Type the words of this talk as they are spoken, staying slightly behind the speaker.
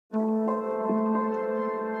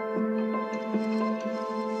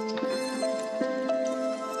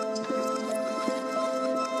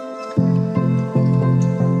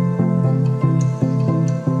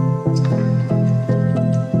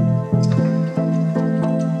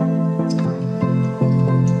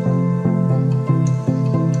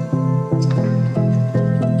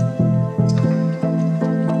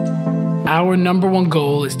our #1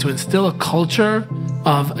 goal is to instill a culture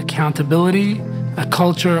of accountability, a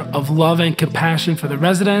culture of love and compassion for the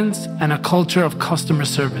residents, and a culture of customer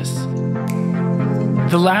service.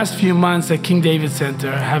 The last few months at King David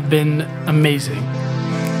Center have been amazing.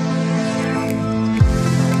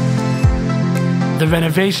 The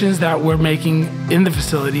renovations that we're making in the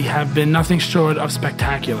facility have been nothing short of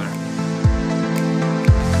spectacular.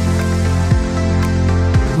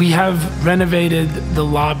 We have renovated the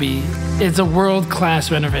lobby. It's a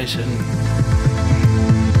world-class renovation.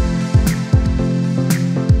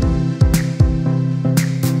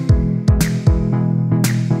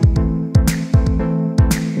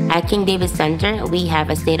 At King David Center, we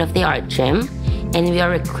have a state-of-the-art gym, and we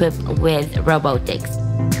are equipped with robotics.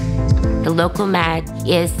 The local mat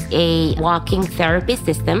is a walking therapy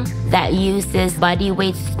system that uses body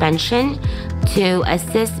weight suspension to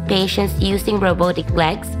assist patients using robotic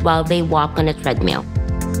legs while they walk on a treadmill.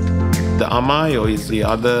 The Amayo is the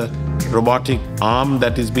other robotic arm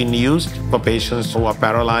that is being used for patients who are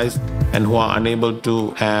paralyzed and who are unable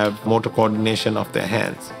to have motor coordination of their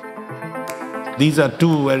hands. These are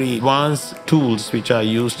two very advanced tools which are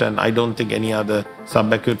used, and I don't think any other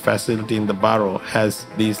subacute facility in the borough has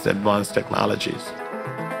these advanced technologies.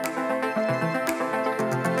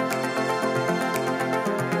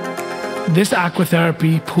 This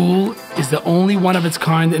aquatherapy pool is the only one of its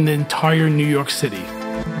kind in the entire New York City.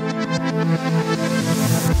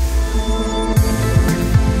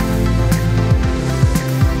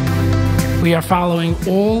 We are following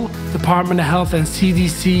all Department of Health and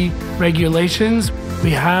CDC regulations.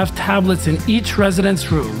 We have tablets in each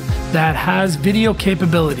resident's room that has video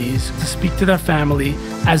capabilities to speak to their family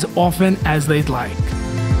as often as they'd like.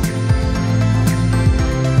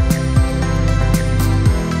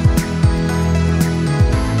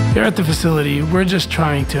 Here at the facility, we're just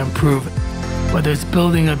trying to improve it. Whether it's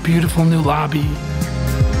building a beautiful new lobby,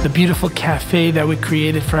 the beautiful cafe that we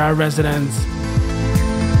created for our residents,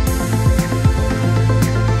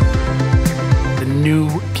 the new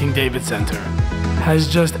King David Center has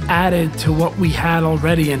just added to what we had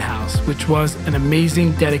already in-house, which was an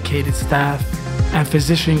amazing dedicated staff and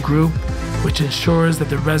physician group, which ensures that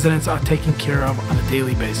the residents are taken care of on a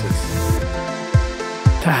daily basis.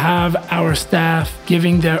 To have our staff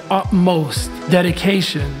giving their utmost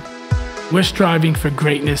dedication, we're striving for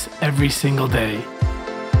greatness every single day.